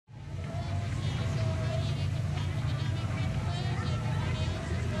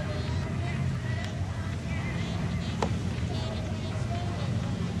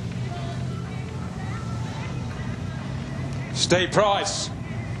Steve Price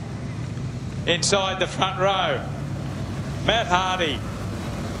inside the front row. Matt Hardy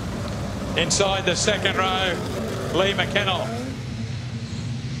inside the second row. Lee McKennell.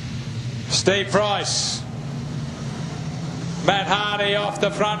 Steve Price. Matt Hardy off the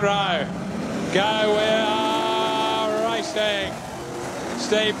front row. Go, we are racing.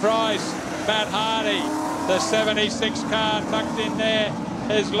 Steve Price, Matt Hardy. The 76 car tucked in there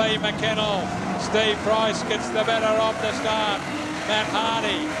is Lee McKennell. Steve Price gets the better of the start. Matt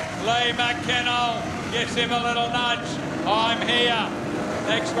Hardy. Lee McKennell gives him a little nudge. I'm here.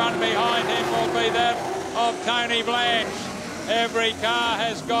 Next one behind him will be that of Tony Blanche. Every car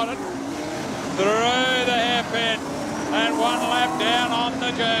has got it through the hairpin and one lap down on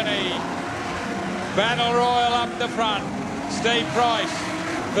the journey. Battle Royal up the front. Steve Price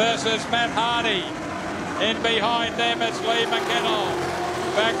versus Matt Hardy. In behind them is Lee McKennell.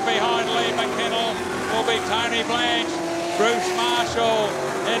 Back behind Lee McKennell will be Tony Blanche. Bruce Marshall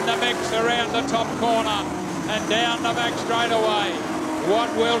in the mix around the top corner and down the back straightaway.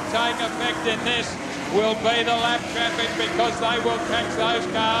 What will take effect in this will be the lap traffic, because they will catch those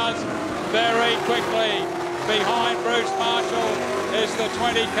cars very quickly. Behind Bruce Marshall is the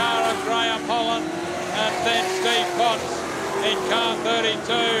 20 car of Graham Holland, and then Steve Potts in car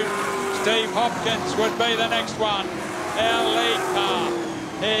 32. Steve Hopkins would be the next one. Our lead car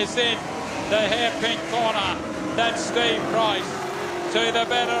is in the hairpin corner. That's Steve Price to the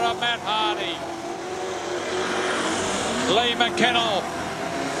better of Matt Hardy. Lee McKennell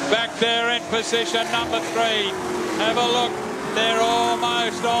back there in position number 3. Have a look, they're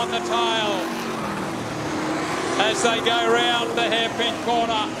almost on the tail as they go round the hairpin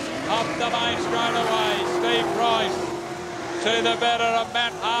corner up the main straightaway. Steve Price to the better of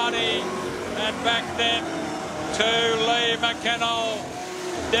Matt Hardy, and back then to Lee McKennell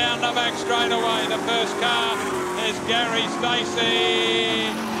down the back straightaway. The first car is Gary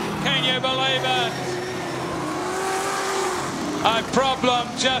Stacey. Can you believe it? A problem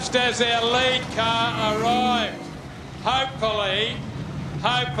just as our lead car arrived. Hopefully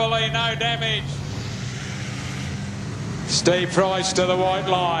no damage. Steve Price to the white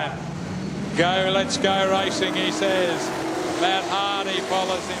line. Go, let's go racing, he says. Matt Hardy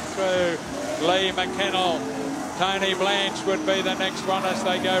follows him through. Lee McKennell. Tony Blanche would be the next one as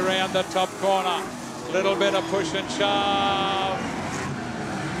they go round the top corner. Little bit of push and shove.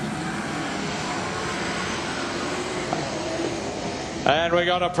 And we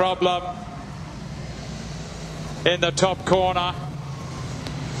got a problem in the top corner.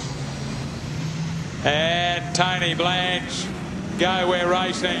 And Tony Blanche, go, we're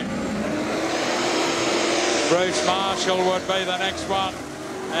racing. Bruce Marshall would be the next one.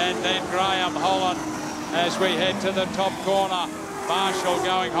 And then Graham Holland as we head to the top corner. Marshall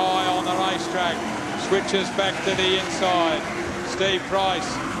going high on the racetrack. Switches back to the inside. Steve Price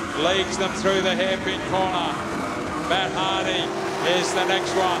leads them through the hairpin corner. Matt Hardy is the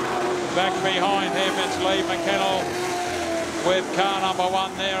next one. Back behind him it's Lee McKennell with car number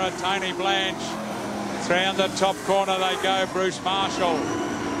 1 there at Tony Blanche. Round the top corner they go. Bruce Marshall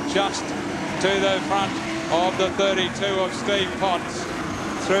just to the front of the 32 of Steve Potts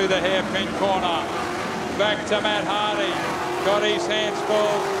through the hairpin corner. Back to Matt Hardy. Got his hands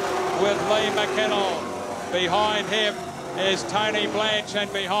full with Lee McKennell. Behind him is Tony Blanche,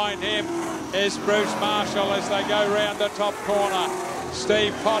 and behind him is Bruce Marshall as they go round the top corner.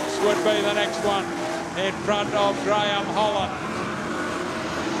 Steve Potts would be the next one in front of Graham Holland.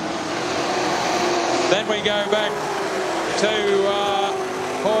 Then we go back to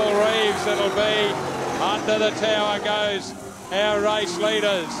Paul Reeves. It'll be under the tower goes our race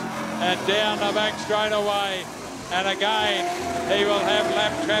leaders, and down the back straight away. And again, he will have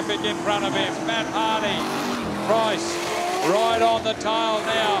lap traffic in front of him. Matt Hardy, Price, right on the tail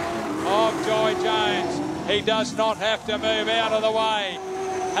now of Joy Jones. He does not have to move out of the way.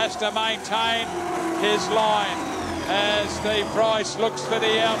 Has to maintain his line as Steve Price looks for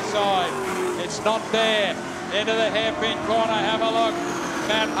the outside. It's not there. Into the hairpin corner, have a look.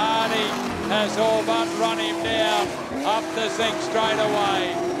 Matt Hardy has all but run him down. Up the zinc straight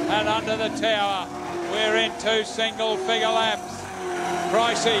away and under the tower. We're in 2 single figure laps.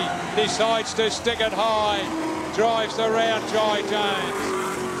 Pricey decides to stick it high. Drives around Joy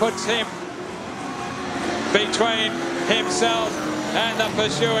Jones. Puts him between himself and the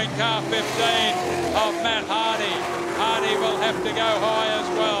pursuing car 15 of Matt Hardy. Hardy will have to go high as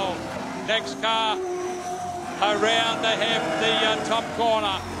well. Next car around the top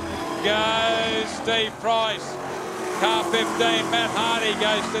corner goes Steve Price. Car 15, Matt Hardy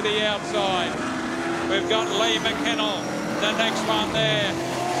goes to the outside. We've got Lee McKennell, the next one there.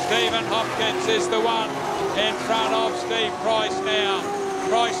 Stephen Hopkins is the one in front of Steve Price now.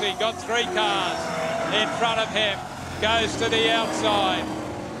 Pricey got 3 cars in front of him, goes to the outside,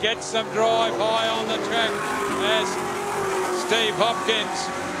 gets some drive high on the track as Steve Hopkins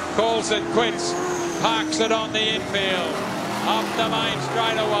calls it quits, parks it on the infield, up the main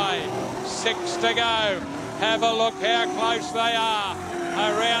straightaway, 6 to go. Have a look how close they are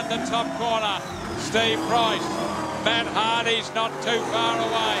around the top corner. Steve Price, Matt Hardy's not too far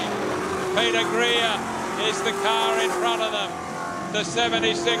away. Peter Greer is the car in front of them. The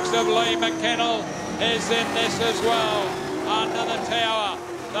 76 of Lee McKennell is in this as well. Under the tower,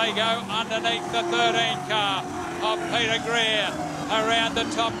 they go underneath the 13 car of Peter Greer around the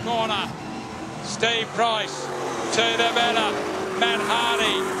top corner. Steve Price to the better. Matt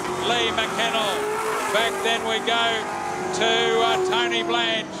Hardy, Lee McKennell. Back then we go to Tony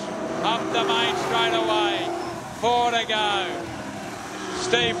Blanche up the main straightaway. 4 to go.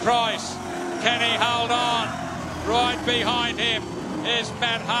 Steve Price, can he hold on? Right behind him is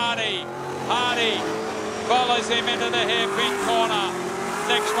Matt Hardy. Hardy follows him into the hairpin corner.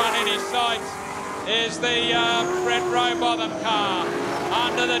 Next one in his sights is the Brett Rowbotham car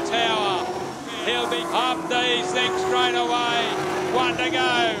under the tower. He'll be up these things straight away. 1 to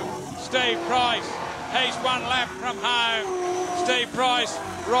go. Steve Price, he's 1 lap from home. Steve Price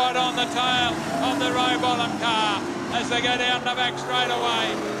right on the tail of the Rowbotham car as they go down the back straight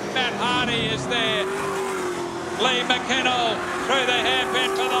away. Matt Hardy is there. Lee McKennell through the hairpin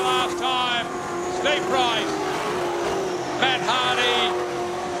for the last time. Steve Price, Matt Hardy,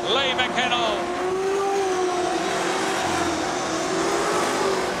 Lee McKennell.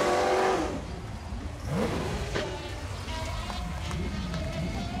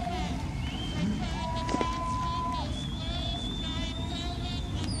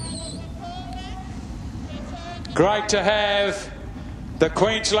 Great to have the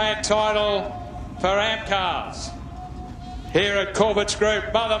Queensland title for AMCAs here at Corbet's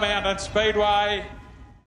Group, Mother Mountain Speedway.